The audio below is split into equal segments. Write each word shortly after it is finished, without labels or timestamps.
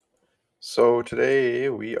So today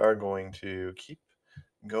we are going to keep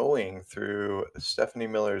going through Stephanie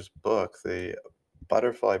Miller's book, The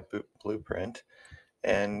Butterfly Blueprint.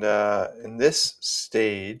 And in this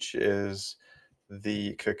stage is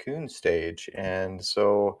the cocoon stage. And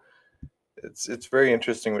so it's very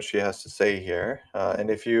interesting what she has to say here.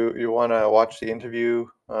 And if you want to watch the interview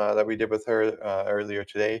that we did with her earlier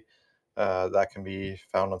today, that can be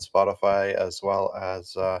found on Spotify as well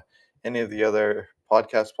as any of the other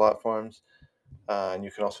podcast platforms. And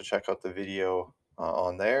you can also check out the video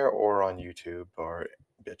on there or on YouTube or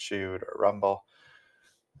BitChute or Rumble.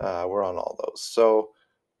 We're on all those. So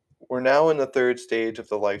we're now in the third stage of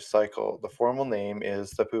the life cycle. The formal name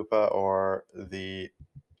is the pupa or the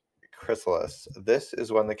chrysalis. This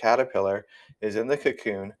is when the caterpillar is in the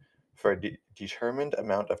cocoon for a determined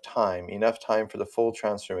amount of time, enough time for the full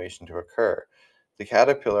transformation to occur. The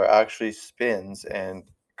caterpillar actually spins and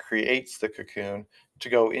creates the cocoon to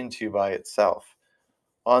go into by itself.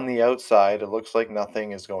 On the outside, it looks like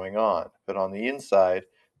nothing is going on, but on the inside,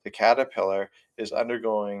 the caterpillar is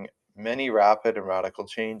undergoing many rapid and radical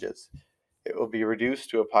changes. It will be reduced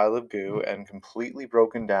to a pile of goo and completely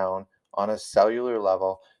broken down on a cellular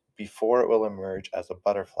level before it will emerge as a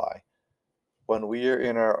butterfly. When we are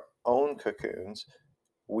in our own cocoons,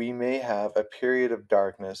 we may have a period of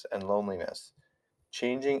darkness and loneliness,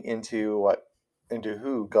 changing into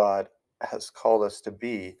who God has called us to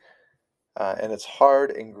be, and it's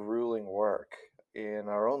hard and grueling work. In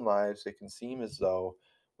our own lives, it can seem as though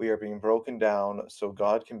we are being broken down so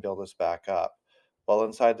God can build us back up. While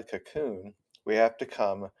inside the cocoon, we have to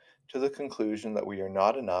come to the conclusion that we are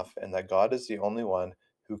not enough and that God is the only one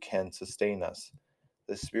who can sustain us.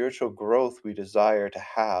 The spiritual growth we desire to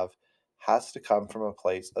have has to come from a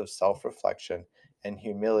place of self reflection and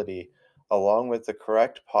humility, along with the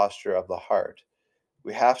correct posture of the heart.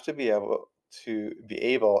 We have to be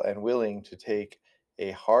able and willing to take a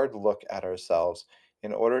hard look at ourselves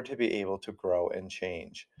in order to be able to grow and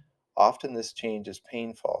change. Often this change is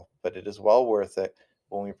painful, but it is well worth it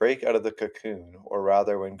when we break out of the cocoon, or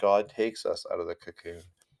rather, when God takes us out of the cocoon.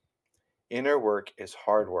 Inner work is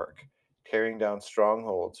hard work, tearing down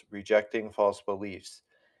strongholds, rejecting false beliefs,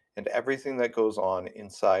 and everything that goes on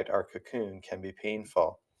inside our cocoon can be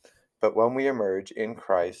painful. But when we emerge in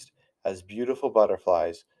Christ as beautiful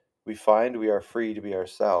butterflies, we find we are free to be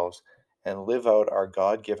ourselves and live out our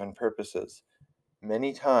God given purposes.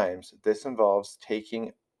 Many times, this involves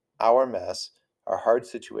taking our mess, our hard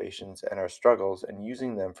situations, and our struggles and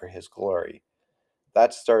using them for His glory.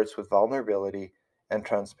 That starts with vulnerability and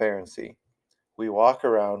transparency. We walk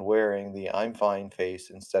around wearing the I'm fine face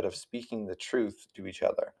instead of speaking the truth to each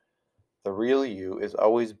other. The real you is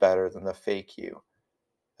always better than the fake you.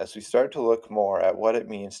 As we start to look more at what it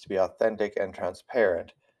means to be authentic and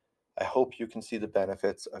transparent, I hope you can see the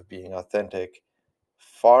benefits of being authentic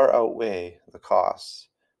far outweigh the costs.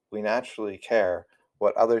 We naturally care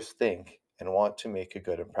what others think and want to make a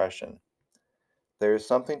good impression. There is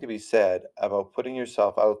something to be said about putting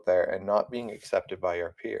yourself out there and not being accepted by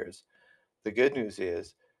your peers. The good news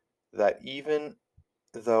is that even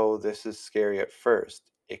though this is scary at first,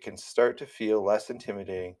 it can start to feel less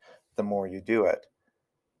intimidating the more you do it.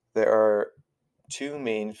 There are two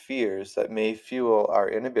main fears that may fuel our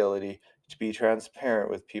inability to be transparent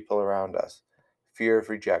with people around us: fear of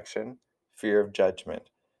rejection, fear of judgment.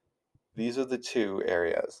 These are the two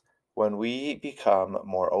areas. When we become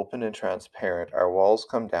more open and transparent, our walls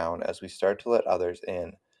come down as we start to let others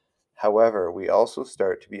in. However, we also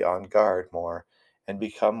start to be on guard more and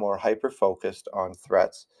become more hyper focused on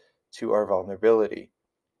threats to our vulnerability.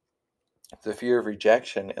 The fear of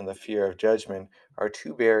rejection and the fear of judgment are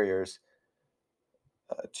two barriers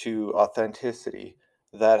to authenticity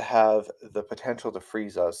that have the potential to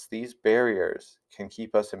freeze us. These barriers can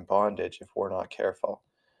keep us in bondage if we're not careful.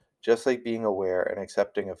 Just like being aware and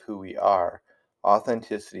accepting of who we are,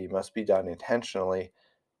 authenticity must be done intentionally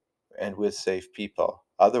and with safe people.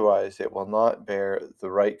 Otherwise, it will not bear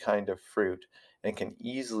the right kind of fruit and can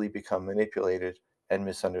easily become manipulated and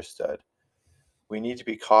misunderstood. We need to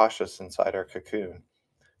be cautious inside our cocoon.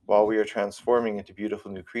 While we are transforming into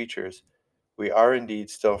beautiful new creatures, we are indeed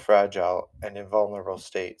still fragile and in vulnerable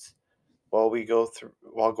states. While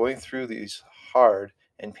going through these hard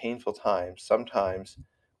and painful times, sometimes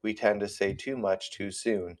we tend to say too much too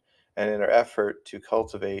soon, and in our effort to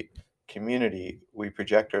cultivate community, we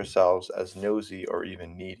project ourselves as nosy or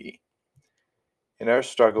even needy. In our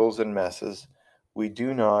struggles and messes, we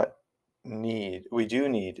do not we do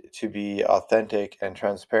need to be authentic and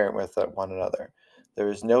transparent with one another. There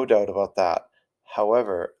is no doubt about that.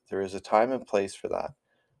 However, there is a time and place for that.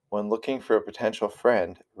 When looking for a potential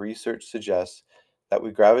friend, research suggests that we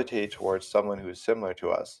gravitate towards someone who is similar to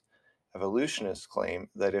us. Evolutionists claim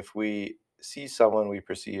that if we see someone we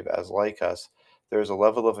perceive as like us, there is a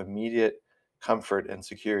level of immediate comfort and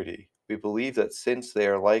security. We believe that since they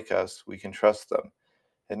are like us, we can trust them.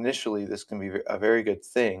 Initially, this can be a very good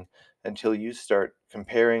thing until you start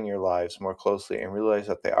comparing your lives more closely and realize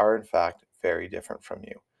that they are, in fact, very different from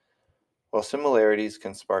you. While similarities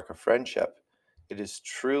can spark a friendship, it is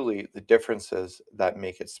truly the differences that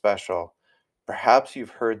make it special. Perhaps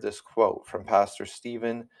you've heard this quote from Pastor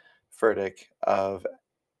Stephen Furtick of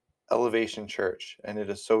Elevation Church, and it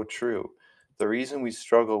is so true. The reason we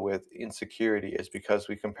struggle with insecurity is because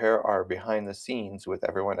we compare our behind the scenes with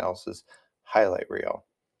everyone else's highlight reel.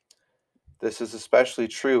 This is especially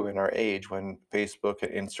true in our age when Facebook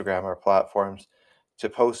and Instagram are platforms to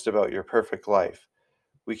post about your perfect life.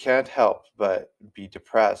 We can't help but be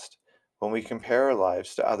depressed when we compare our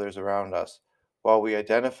lives to others around us. While we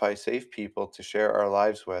identify safe people to share our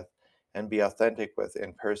lives with and be authentic with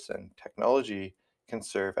in person, technology can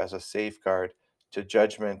serve as a safeguard to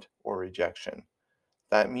judgment or rejection.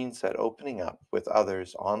 That means that opening up with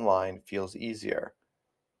others online feels easier.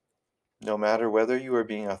 No matter whether you are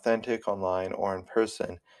being authentic online or in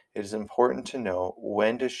person, it is important to know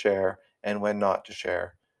when to share and when not to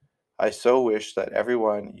share. I so wish that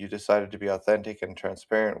everyone you decided to be authentic and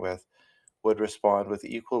transparent with would respond with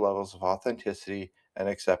equal levels of authenticity and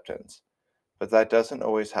acceptance. But that doesn't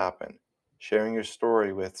always happen. Sharing your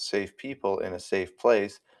story with safe people in a safe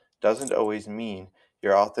place doesn't always mean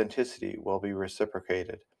your authenticity will be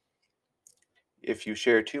reciprocated. If you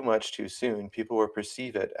share too much too soon, people will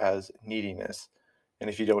perceive it as neediness. And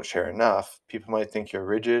if you don't share enough, people might think you're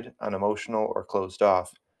rigid, unemotional, or closed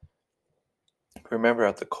off. Remember,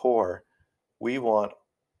 at the core, we want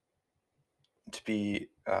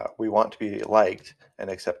we want to be liked and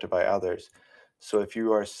accepted by others. So if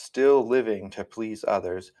you are still living to please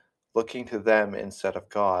others, looking to them instead of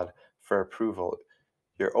God for approval,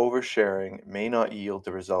 your oversharing may not yield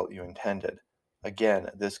the result you intended. Again,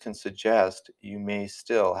 this can suggest you may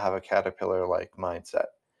still have a caterpillar like mindset.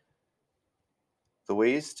 The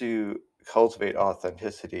ways to cultivate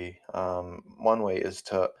authenticity, one way is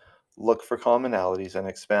to look for commonalities and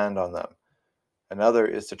expand on them. Another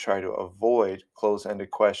is to try to avoid close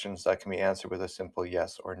ended questions that can be answered with a simple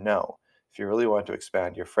yes or no. If you really want to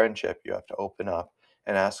expand your friendship, you have to open up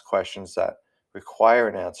and ask questions that require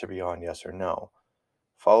an answer beyond yes or no.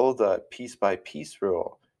 Follow the piece by piece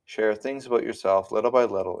rule. Share things about yourself little by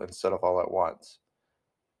little instead of all at once.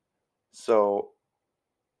 So,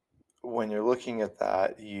 when you're looking at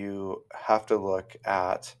that, you have to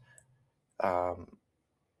um,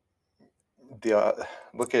 the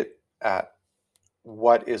look at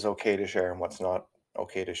what is okay to share and what's not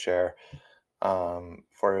okay to share.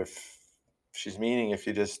 For if she's meaning if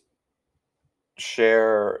you just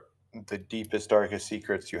share the deepest, darkest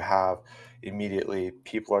secrets you have, immediately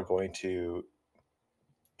people are going to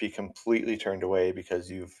be completely turned away because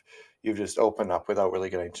you've just opened up without really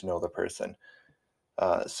getting to know the person.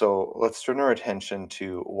 So let's turn our attention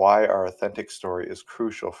to why our authentic story is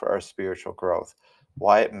crucial for our spiritual growth,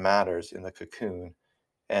 why it matters in the cocoon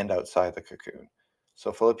and outside the cocoon.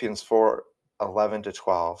 So Philippians 4:11 to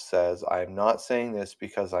 12 says, I am not saying this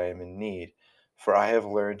because I am in need, for I have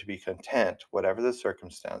learned to be content, whatever the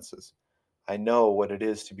circumstances. I know what it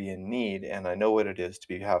is to be in need, and I know what it is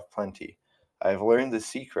to have plenty. I have learned the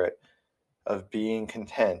secret of being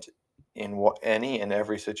content in any and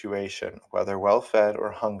every situation, whether well fed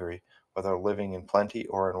or hungry, whether living in plenty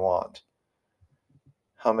or in want.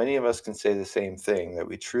 How many of us can say the same thing, that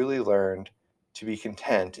we truly learned to be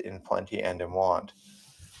content in plenty and in want?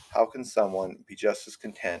 How can someone be just as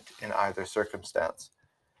content in either circumstance?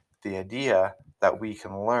 The idea that we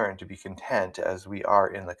can learn to be content as we are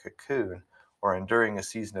in the cocoon or enduring a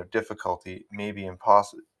season of difficulty may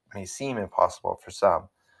seem impossible for some.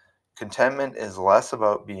 Contentment is less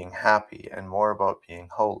about being happy and more about being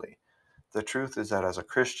holy. The truth is that as a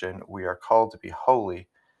Christian, we are called to be holy,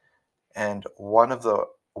 and one of the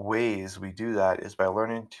ways we do that is by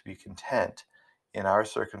learning to be content in our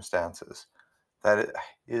circumstances. That it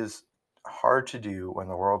is hard to do when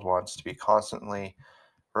the world wants to be constantly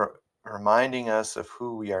re- reminding us of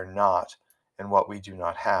who we are not and what we do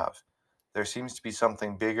not have. There seems to be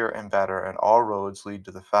something bigger and better, and all roads lead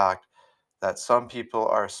to the fact that some people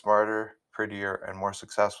are smarter, prettier, and more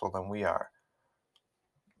successful than we are.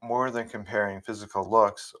 More than comparing physical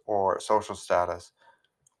looks or social status,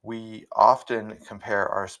 we often compare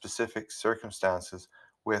our specific circumstances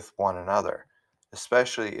with one another,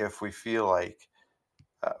 especially if we feel like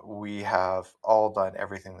we have all done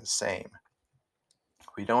everything the same.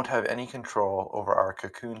 We don't have any control over our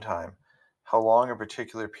cocoon time. How long a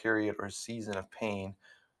particular period or season of pain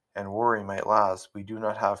and worry might last, we do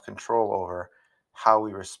not have control over how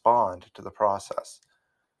we respond to the process.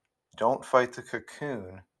 Don't fight the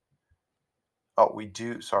cocoon. Oh, we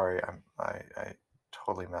do. Sorry, I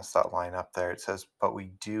totally messed that line up there. It says, but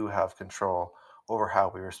we do have control over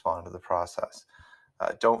how we respond to the process.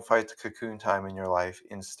 Don't fight the cocoon time in your life.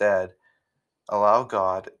 Instead, allow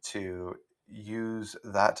God to use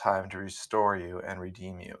that time to restore you and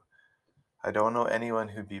redeem you. I don't know anyone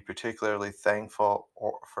who'd be particularly thankful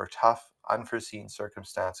for tough, unforeseen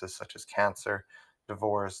circumstances such as cancer,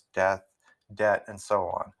 divorce, death, debt, and so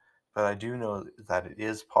on. But I do know that it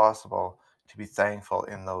is possible to be thankful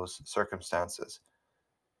in those circumstances.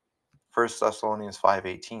 1 Thessalonians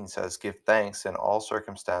 5:18 says, "Give thanks in all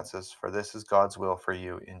circumstances, for this is God's will for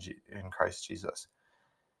you in Christ Jesus."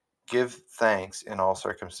 Give thanks in all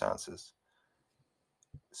circumstances.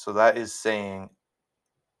 So that is saying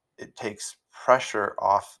it takes pressure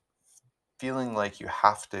off feeling like you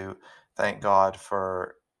have to thank God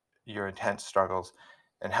for your intense struggles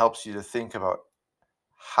and helps you to think about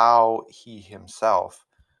how He Himself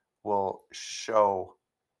will show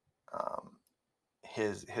um,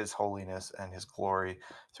 His holiness and His glory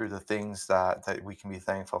through the things that we can be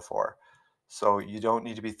thankful for. So you don't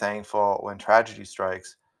need to be thankful when tragedy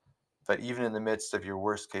strikes, but even in the midst of your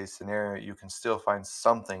worst case scenario, you can still find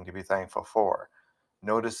something to be thankful for.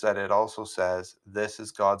 Notice that it also says, this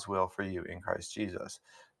is God's will for you in Christ Jesus.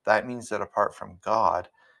 That means that apart from God,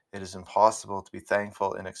 it is impossible to be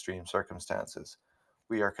thankful in extreme circumstances.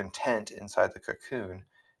 We are content inside the cocoon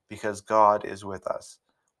because God is with us.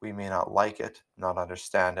 We may not like it, not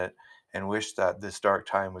understand it, and wish that this dark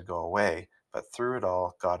time would go away, but through it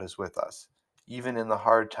all, God is with us. Even in the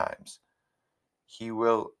hard times, He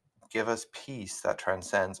will give us peace that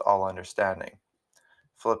transcends all understanding.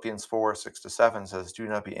 Philippians 4:6-7 says, "Do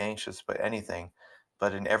not be anxious about anything,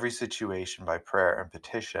 but in every situation by prayer and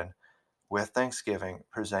petition, with thanksgiving,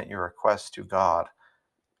 present your requests to God,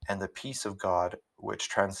 and the peace of God, which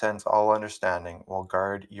transcends all understanding, will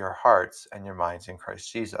guard your hearts and your minds in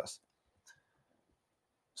Christ Jesus."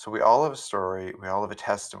 So we all have a story, we all have a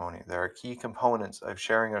testimony. There are key components of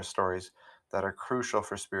sharing our stories that are crucial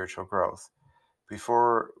for spiritual growth.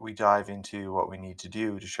 Before we dive into what we need to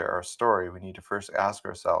do to share our story, we need to first ask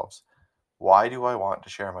ourselves, why do I want to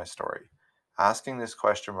share my story? Asking this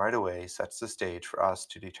question right away sets the stage for us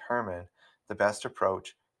to determine the best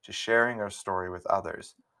approach to sharing our story with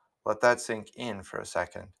others. Let that sink in for a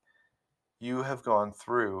second. You have gone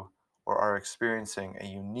through or are experiencing a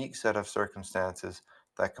unique set of circumstances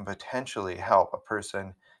that can potentially help a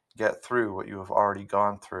person get through what you have already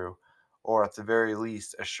gone through, or at the very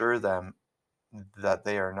least, assure them that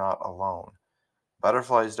they are not alone.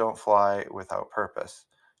 Butterflies don't fly without purpose.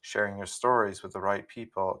 Sharing your stories with the right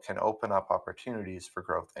people can open up opportunities for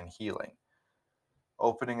growth and healing.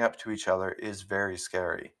 Opening up to each other is very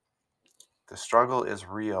scary. The struggle is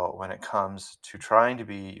real when it comes to trying to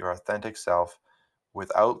be your authentic self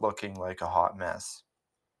without looking like a hot mess.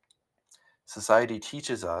 Society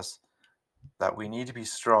teaches us that we need to be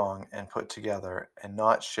strong and put together and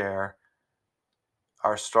not share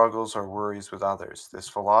our struggles or worries with others. This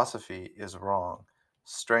philosophy is wrong.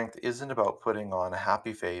 Strength isn't about putting on a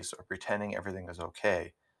happy face or pretending everything is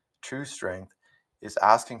okay. True strength is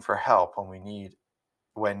asking for help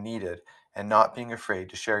when needed and not being afraid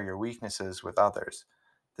to share your weaknesses with others.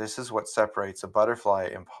 This is what separates a butterfly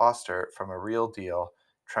imposter from a real deal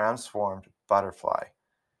transformed butterfly.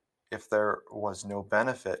 If there was no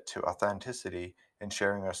benefit to authenticity in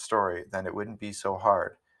sharing our story, then it wouldn't be so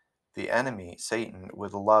hard. The enemy, Satan,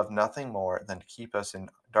 would love nothing more than to keep us in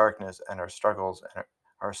darkness and our struggles and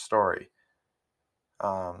our story.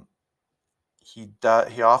 Um, he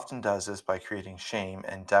often does this by creating shame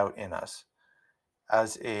and doubt in us.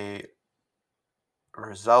 As a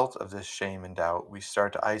result of this shame and doubt, we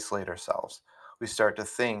start to isolate ourselves. We start to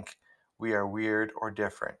think we are weird or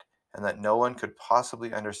different, and that no one could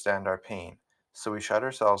possibly understand our pain. So we shut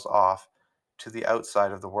ourselves off to the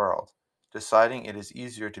outside of the world, deciding it is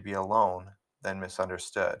easier to be alone than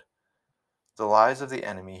misunderstood. The lies of the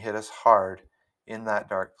enemy hit us hard in that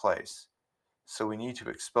dark place. So we need to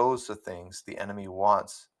expose the things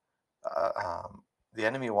uh, um, the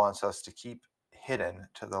enemy wants us to keep hidden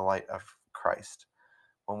to the light of Christ.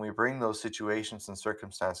 When we bring those situations and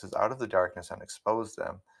circumstances out of the darkness and expose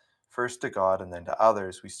them, first to God and then to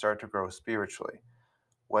others, we start to grow spiritually.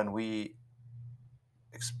 When we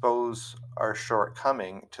expose our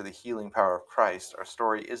shortcoming to the healing power of Christ, our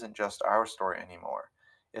story isn't just our story anymore.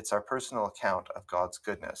 It's our personal account of God's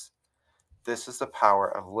goodness. This is the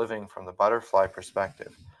power of living from the butterfly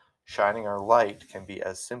perspective. Shining our light can be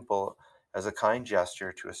as simple as a kind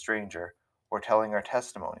gesture to a stranger, or telling our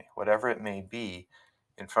testimony, whatever it may be,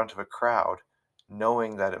 in front of a crowd,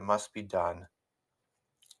 knowing that it must be done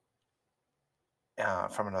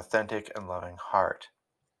from an authentic and loving heart.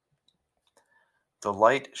 The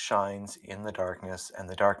light shines in the darkness, and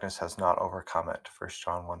the darkness has not overcome it. 1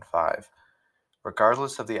 John 1:5.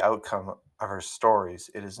 Regardless of the outcome of our stories,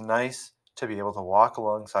 it is nice to be able to walk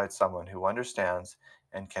alongside someone who understands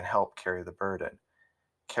and can help carry the burden.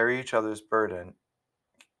 Carry each other's burden,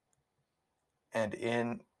 and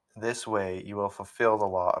in this way you will fulfill the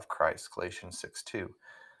law of Christ. Galatians 6:2.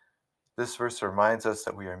 This verse reminds us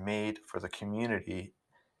that we are made for the community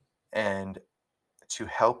and to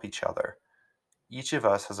help each other. Each of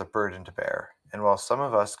us has a burden to bear, and while some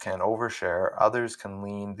of us can overshare, others can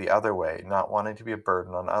lean the other way, not wanting to be a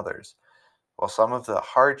burden on others. While some of the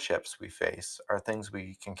hardships we face are things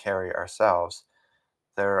we can carry ourselves,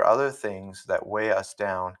 there are other things that weigh us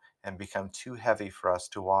down and become too heavy for us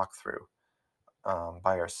to walk through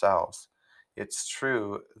by ourselves. It's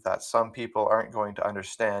true that some people aren't going to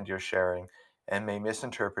understand your sharing and may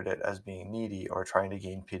misinterpret it as being needy or trying to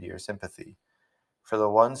gain pity or sympathy. For the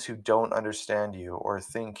ones who don't understand you or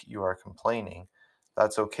think you are complaining,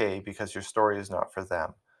 that's okay because your story is not for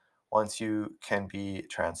them. Once you can be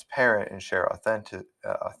transparent and share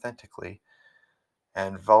authentically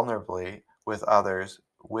and vulnerably with others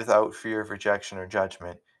without fear of rejection or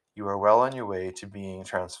judgment, you are well on your way to being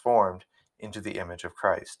transformed into the image of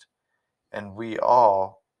Christ. And we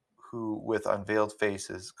all, who with unveiled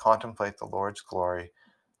faces contemplate the Lord's glory,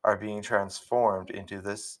 are being transformed into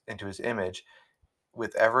his image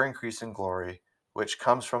with ever increasing glory, which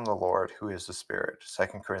comes from the Lord, who is the Spirit.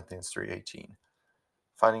 2 Corinthians 3:18.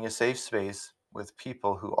 Finding a safe space with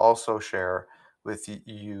people who also share with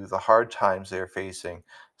you the hard times they are facing,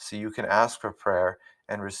 so you can ask for prayer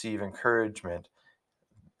and receive encouragement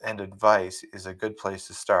and advice, is a good place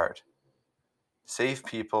to start. Safe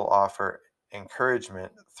people offer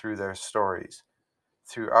encouragement through their stories.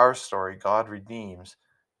 Through our story, God redeems,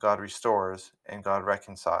 God restores, and God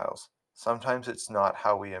reconciles. Sometimes it's not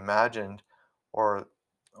how we imagined or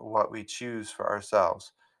what we choose for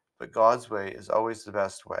ourselves, but God's way is always the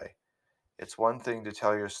best way. It's one thing to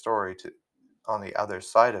tell your story on the other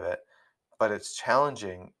side of it, but it's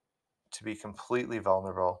challenging to be completely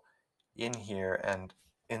vulnerable in here and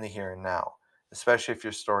in the here and now, especially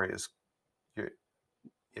your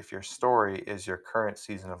if your story is your current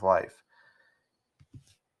season of life.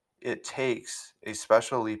 It takes a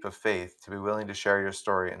special leap of faith to be willing to share your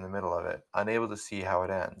story in the middle of it, unable to see how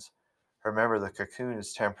it ends. Remember, the cocoon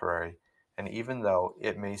is temporary, and even though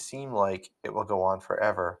it may seem like it will go on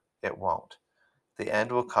forever, it won't. The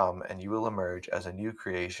end will come, and you will emerge as a new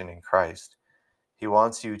creation in Christ. He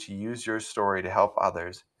wants you to use your story to help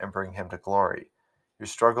others and bring Him to glory. Your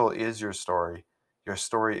struggle is your story. Your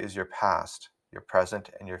story is your past, your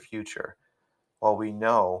present, and your future. While we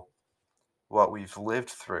know what we've lived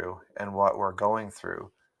through and what we're going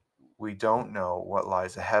through, we don't know what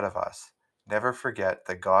lies ahead of us. Never forget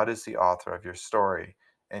that God is the author of your story,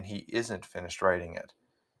 and He isn't finished writing it.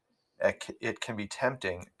 It can be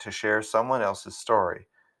tempting to share someone else's story,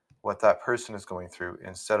 what that person is going through,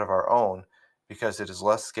 instead of our own, because it is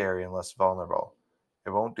less scary and less vulnerable. It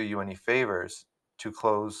won't do you any favors to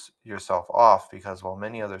close yourself off, because while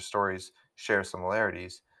many other stories share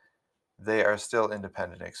similarities, they are still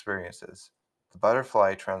independent experiences. The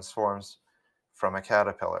butterfly transforms from a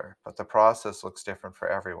caterpillar, but the process looks different for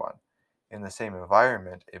everyone. In the same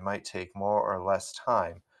environment, it might take more or less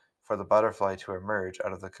time for the butterfly to emerge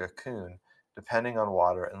out of the cocoon, depending on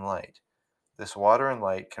water and light. This water and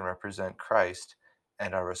light can represent Christ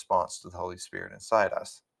and our response to the Holy Spirit inside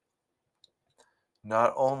us.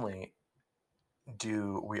 Not only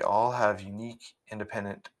do we all have unique,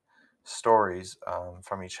 independent stories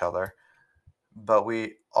from each other, but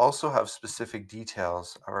we also have specific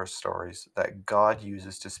details of our stories that God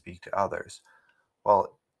uses to speak to others.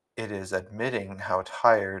 While it is admitting how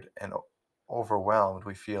tired and overwhelmed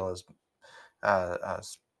we feel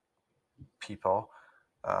as people,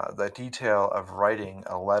 the detail of writing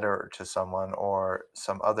a letter to someone or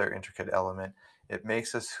some other intricate element, it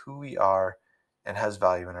makes us who we are and has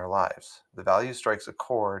value in our lives. The value strikes a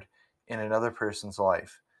chord in another person's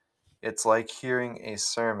life. It's like hearing a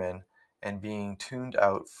sermon and being tuned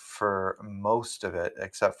out for most of it,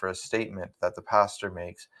 except for a statement that the pastor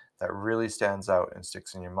makes that really stands out and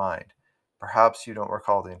sticks in your mind. Perhaps you don't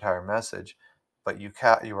recall the entire message, but you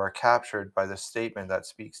are captured by the statement that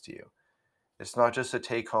speaks to you. It's not just a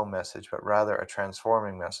take home message, but rather a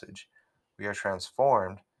transforming message. We are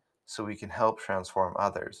transformed so we can help transform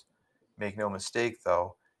others. Make no mistake,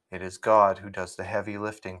 though, It is God who does the heavy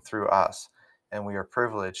lifting through us, and we are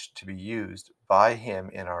privileged to be used by Him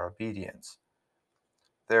in our obedience.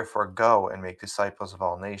 Therefore, go and make disciples of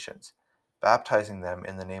all nations, baptizing them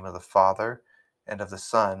in the name of the Father, and of the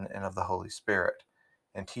Son, and of the Holy Spirit,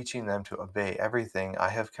 and teaching them to obey everything I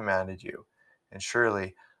have commanded you. And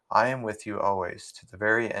surely I am with you always to the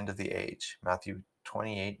very end of the age. Matthew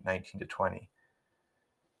 28:19-20.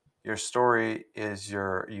 Your story is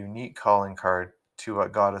your unique calling card to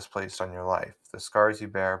what God has placed on your life. The scars you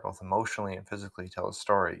bear, both emotionally and physically, tell a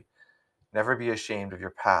story. Never be ashamed of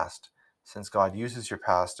your past, since God uses your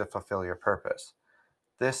past to fulfill your purpose.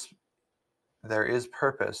 There is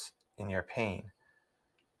purpose in your pain,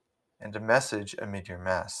 and a message amid your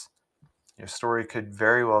mess. Your story could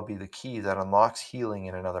very well be the key that unlocks healing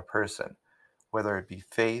in another person, whether it be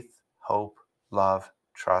faith, hope, love,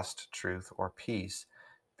 trust, truth, or peace.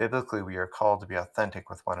 Biblically, we are called to be authentic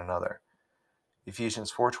with one another.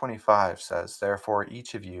 Ephesians 4:25 says, "Therefore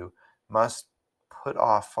each of you must put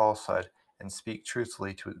off falsehood and speak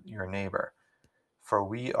truthfully to your neighbor, for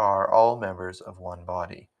we are all members of one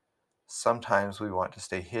body." Sometimes we want to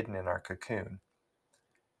stay hidden in our cocoon,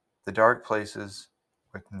 the dark places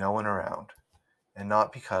with no one around, and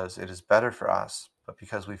not because it is better for us, but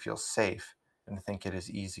because we feel safe and think it is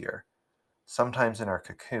easier. Sometimes in our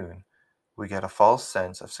cocoon, we get a false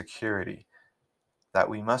sense of security that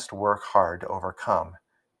we must work hard to overcome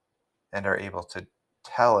and are able to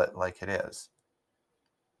tell it like it is.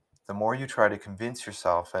 The more you try to convince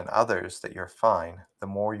yourself and others that you're fine, the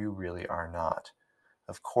more you really are not.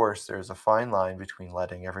 Of course, there's a fine line between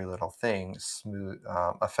letting every little thing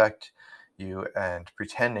affect you and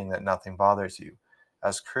pretending that nothing bothers you.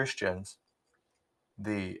 As Christians,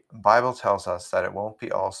 the Bible tells us that it won't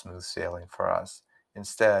be all smooth sailing for us.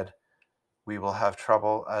 Instead, we will have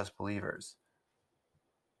trouble as believers.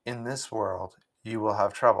 In this world, you will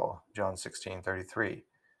have trouble, John 16:33.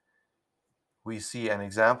 We see an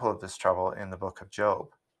example of this trouble in the book of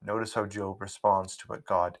Job. Notice how Job responds to what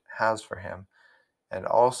God has for him, and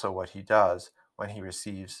also what he does when he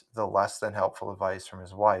receives the less than helpful advice from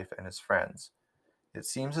his wife and his friends. It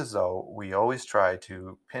seems as though we always try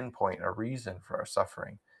to pinpoint a reason for our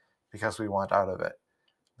suffering because we want out of it.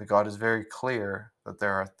 But God is very clear that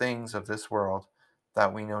there are things of this world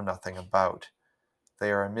that we know nothing about.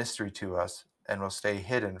 They are a mystery to us and will stay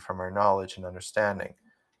hidden from our knowledge and understanding.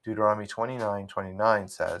 Deuteronomy 29:29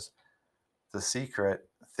 says, "The secret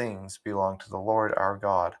things belong to the Lord our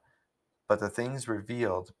God, but the things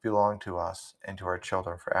revealed belong to us and to our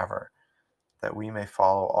children forever, that we may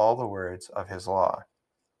follow all the words of his law."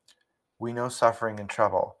 We know suffering and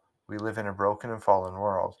trouble. We live in a broken and fallen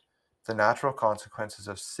world. The natural consequences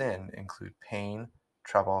of sin include pain,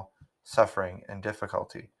 trouble, suffering, and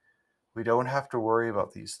difficulty. We don't have to worry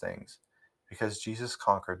about these things because Jesus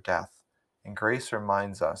conquered death, and grace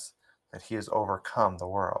reminds us that he has overcome the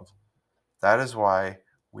world. That is why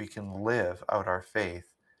we can live out our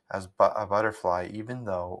faith as a butterfly even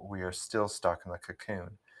though we are still stuck in the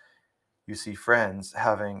cocoon. You see, friends,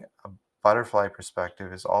 having a butterfly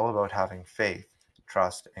perspective is all about having faith,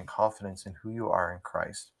 trust, and confidence in who you are in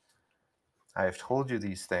Christ. I have told you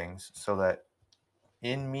these things so that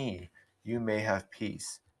in me you may have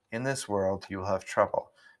peace. In this world you will have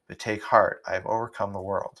trouble, but take heart, I have overcome the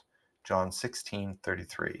world. John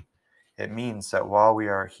 16:33. It means that while we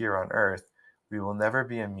are here on earth, we will never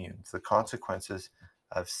be immune to the consequences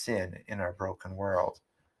of sin in our broken world.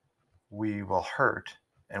 We will hurt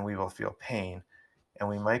and we will feel pain, and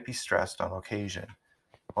we might be stressed on occasion.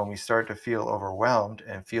 When we start to feel overwhelmed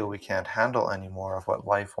and feel we can't handle any more of what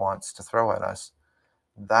life wants to throw at us,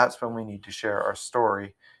 that's when we need to share our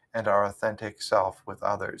story and our authentic self with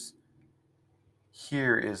others.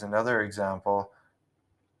 Here is another example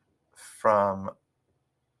from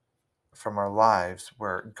our lives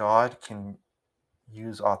where God can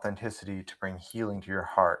use authenticity to bring healing to your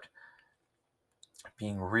heart.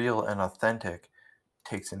 Being real and authentic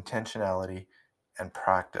takes intentionality and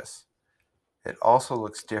practice. It also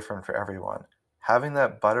looks different for everyone. Having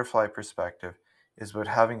that butterfly perspective is about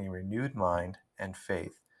having a renewed mind and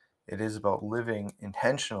faith. It is about living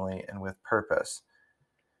intentionally and with purpose,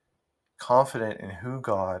 confident in who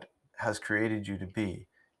God has created you to be.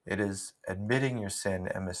 It is admitting your sin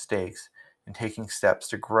and mistakes and taking steps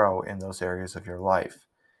to grow in those areas of your life.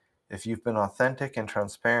 If you've been authentic and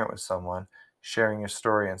transparent with someone, sharing your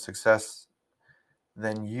story and success,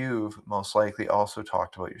 then you've most likely also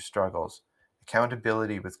talked about your struggles.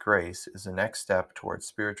 Accountability with grace is the next step towards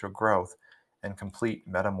spiritual growth and complete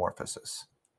metamorphosis.